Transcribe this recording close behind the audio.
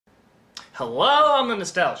Hello, I'm the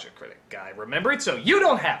Nostalgia Critic guy. Remember it so you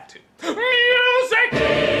don't have to. Music!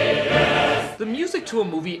 Yes! The music to a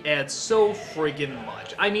movie adds so friggin'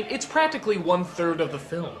 much. I mean, it's practically 1/3 of the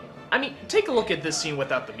film. I mean, take a look at this scene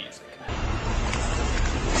without the music.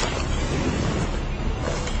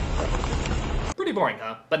 Pretty boring,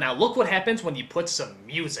 huh? But now look what happens when you put some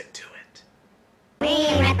music to it. We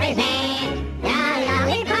represent the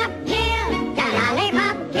Lollipop Guild, the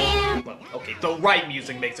Lollipop Guild. Well, okay, the right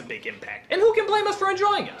music makes a big impact, and who can blame us for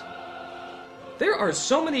enjoying it? There are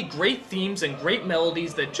so many great themes and great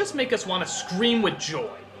melodies that just make us want to scream with joy.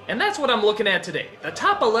 And that's what I'm looking at today, the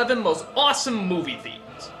top 11 most awesome movie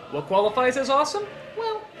themes. What qualifies as awesome?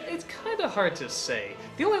 Well, it's kinda hard to say.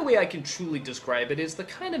 The only way I can truly describe it is the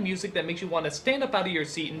kind of music that makes you want to stand up out of your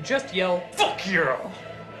seat and just yell, "Fuck yeah!"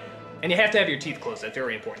 And you have to have your teeth closed, that's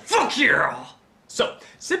very important. Fuck yeah! So,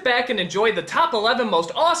 sit back and enjoy the top 11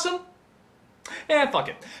 most awesome... fuck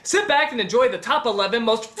it. Sit back and enjoy the top 11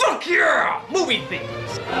 most fuck yeah movie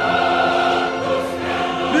themes.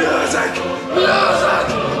 Music! Music!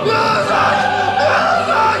 Music! Music!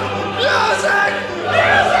 Music! Music!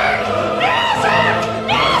 Music!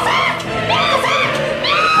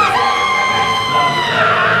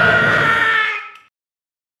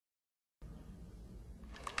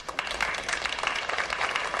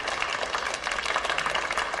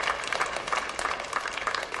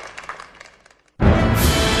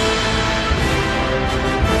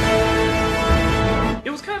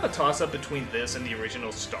 Toss-up between this and the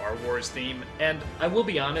original Star Wars theme, and I will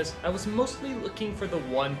be honest, I was mostly looking for the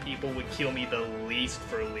one people would kill me the least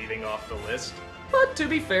for leaving off the list. But to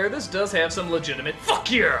be fair, this does have some legitimate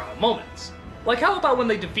fuck yeah moments. Like how about when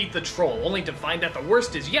they defeat the troll, only to find that the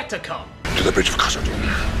worst is yet to come? To the bridge of Khazad.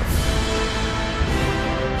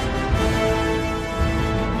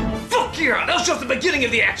 Fuck yeah, that was just the beginning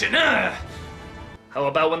of the action! How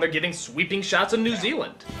about when they're getting sweeping shots of New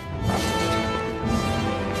Zealand?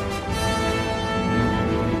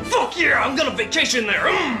 Fuck yeah, I'm gonna vacation there!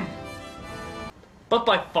 But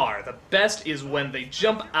by far, the best is when they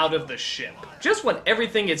jump out of the ship. Just when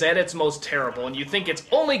everything is at its most terrible and you think it's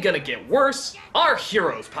only gonna get worse, our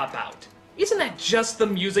heroes pop out. Isn't that just the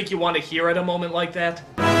music you want to hear at a moment like that?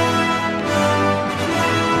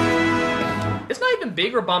 It's not even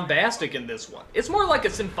big or bombastic in this one. It's more like a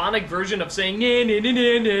symphonic version of saying nah nah nah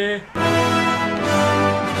nah nah.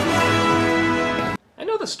 I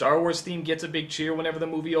know the Star Wars theme gets a big cheer whenever the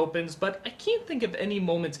movie opens, but I can't think of any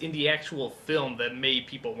moments in the actual film that made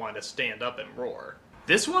people want to stand up and roar.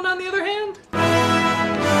 This one, on the other hand?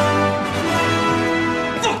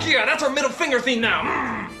 Fuck yeah, that's our middle finger theme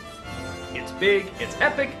now! It's big, it's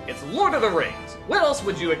epic, it's Lord of the Rings. What else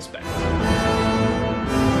would you expect?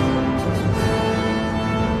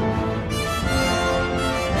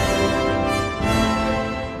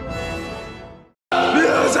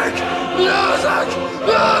 Music! Music!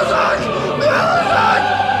 Music! Music!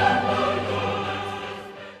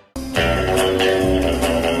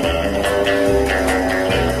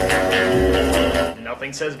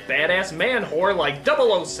 Nothing says badass man whore like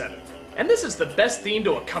 007. And this is the best theme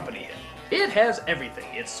to accompany it. It has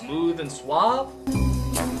everything. It's smooth and suave.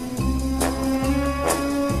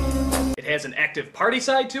 It has an active party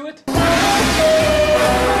side to it.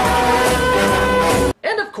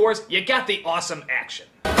 And of course, you got the awesome action.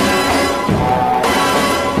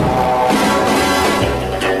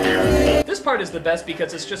 This part is the best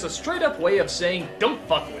because it's just a straight up way of saying, don't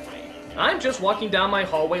fuck with me. I'm just walking down my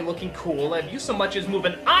hallway looking cool, and if you so much as move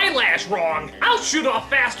an eyelash wrong, I'll shoot off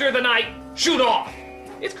faster than I shoot off.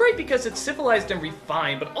 It's great because it's civilized and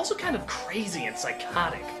refined, but also kind of crazy and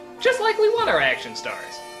psychotic. Just like we want our action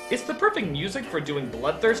stars. It's the perfect music for doing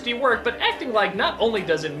bloodthirsty work, but acting like not only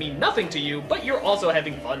does it mean nothing to you, but you're also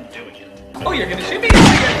having fun doing it. Oh, you're gonna shoot me?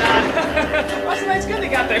 Oh, you're not! What's a nice gun you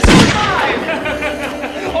got there?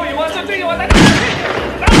 75! Oh, you want something? You want that?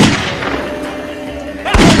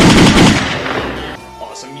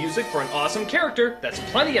 Awesome music for an awesome character. That's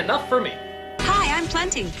plenty enough for me. Hi, I'm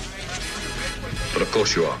Plenty. But of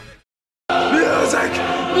course you are. Music!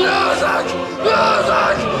 Music!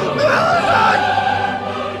 Music! Music!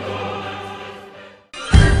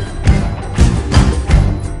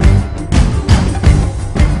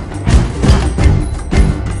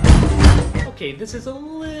 Okay, this is a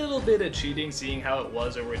little bit of cheating seeing how it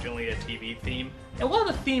was originally a TV theme. And while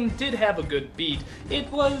the theme did have a good beat, it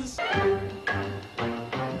was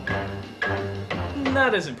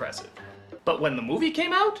not as impressive. But when the movie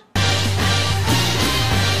came out,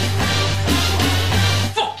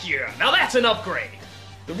 fuck yeah, now that's an upgrade!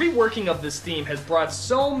 The reworking of this theme has brought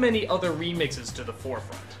so many other remixes to the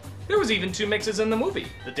forefront. There was even 2 mixes in the movie,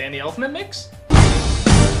 the Danny Elfman mix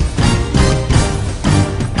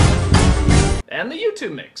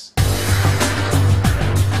YouTube mix.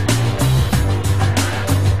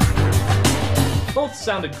 Both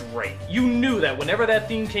sounded great. You knew that whenever that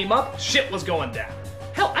theme came up, shit was going down.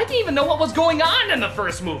 Hell, I didn't even know what was going on in the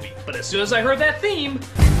first movie, but as soon as I heard that theme...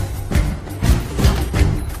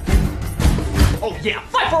 Oh yeah,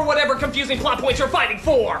 fight for whatever confusing plot points you're fighting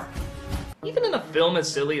for! Even in a film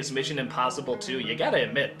as silly as Mission Impossible 2, you gotta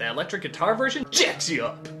admit, that electric guitar version jacks you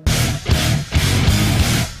up.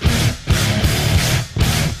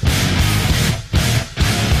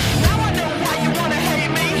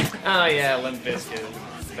 Oh yeah, Limp Bizkit.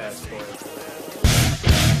 Fast forward to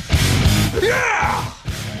that. Yeah!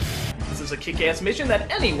 This is a kick-ass mission that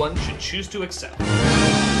anyone should choose to accept. Music!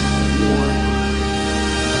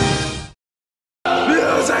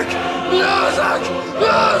 Music!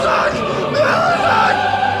 Music! Music!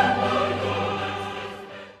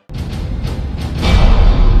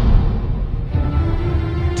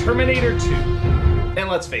 Terminator 2. And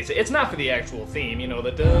let's face it, it's not for the actual theme, you know,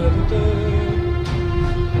 the da-da-da.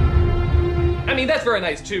 I mean, that's very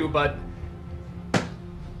nice too, but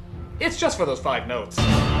it's just for those 5 notes.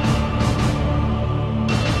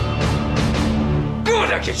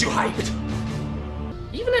 Gonna get you hyped!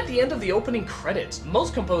 Even at the end of the opening credits,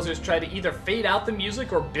 most composers try to either fade out the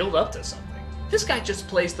music or build up to something. This guy just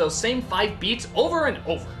plays those same 5 beats over and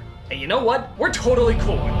over. And you know what? We're totally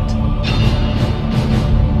cool with it.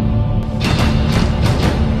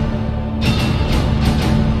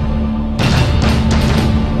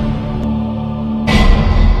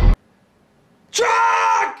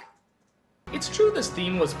 It's true this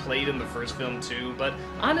theme was played in the first film too, but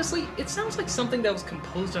honestly, it sounds like something that was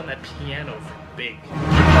composed on that piano from Big.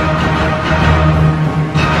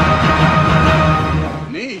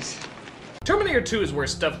 Neat. Terminator 2 is where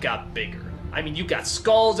stuff got bigger. I mean, you got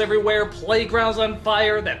skulls everywhere, playgrounds on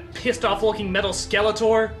fire, that pissed off looking metal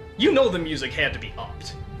Skeletor. You know the music had to be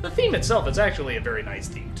upped. The theme itself is actually a very nice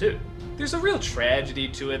theme too. There's a real tragedy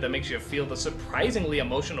to it that makes you feel the surprisingly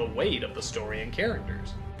emotional weight of the story and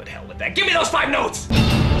characters. But hell with that, give me those 5 notes!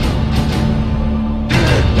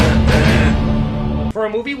 For a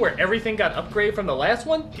movie where everything got upgraded from the last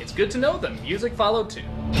one, it's good to know the music followed too.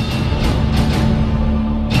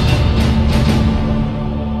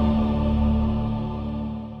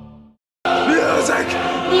 Music!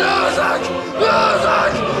 Music!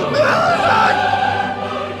 Music! Music!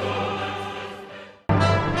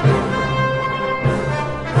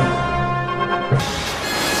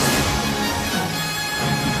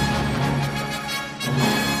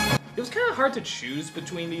 It was kind of hard to choose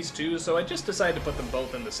between these two, so I just decided to put them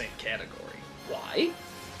both in the same category. Why?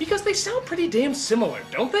 Because they sound pretty damn similar,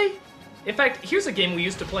 don't they? In fact, here's a game we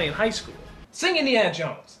used to play in high school. Sing Indiana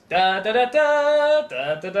Jones. Da da da da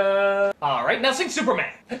da da da. Alright, now sing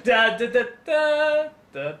Superman. Da da da da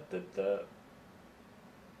da da da.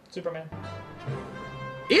 Superman.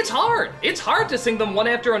 It's hard! It's hard to sing them one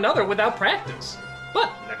after another without practice.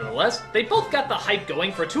 But, nevertheless, they both got the hype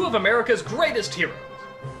going for 2 of America's greatest heroes.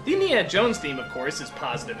 The Indiana Jones theme, of course, is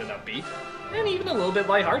positive and upbeat, and even a little bit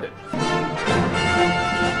lighthearted.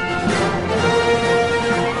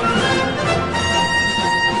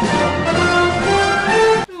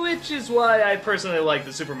 Which is why I personally like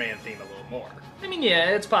the Superman theme a little more. I mean, yeah,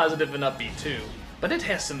 it's positive and upbeat too, but it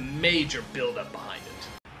has some major build-up behind it.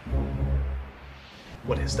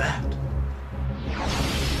 What is that?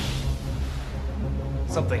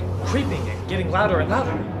 Something creeping and getting louder and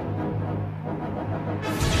louder.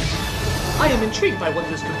 I am intrigued by what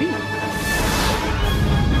this could be.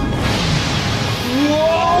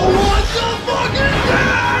 Whoa! What the fuck is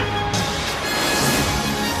that?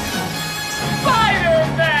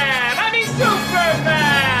 Spider-Man! I mean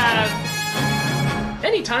Superman!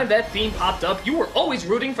 Anytime that theme popped up, you were always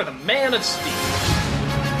rooting for the Man of Steel.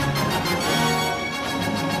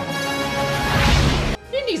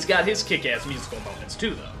 Indy's got his kick-ass musical moments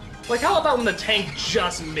too, though. Like, how about when the tank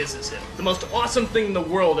just misses him? The most awesome thing in the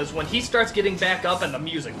world is when he starts getting back up and the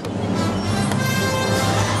music plays.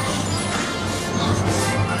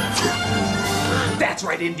 That's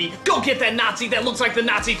right, Indy. Go get that Nazi that looks like the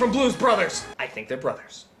Nazi from Blues Brothers. I think they're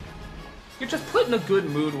brothers. You're just put in a good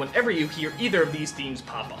mood whenever you hear either of these themes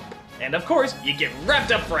pop up. And of course, you get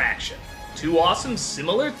revved up for action. 2 awesome,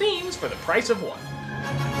 similar themes for the price of one.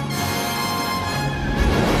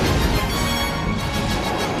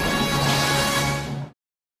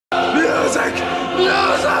 Music!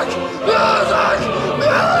 Music! Music!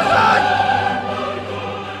 Music!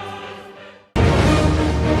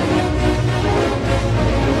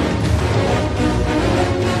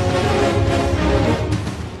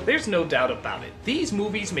 There's no doubt about it. These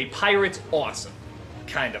movies made pirates awesome.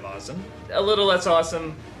 Kind of awesome. A little less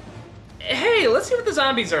awesome. hey, let's see what the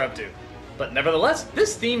zombies are up to. But nevertheless,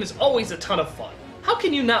 this theme is always a ton of fun. How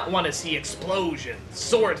can you not want to see explosions,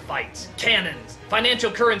 sword fights, cannons,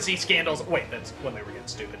 financial currency scandals? Wait, that's when they were getting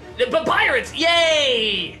stupid. But pirates,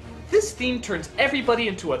 yay! This theme turns everybody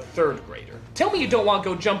into a third grader. Tell me you don't want to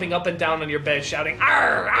go jumping up and down on your bed shouting,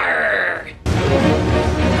 "Arr, arr!"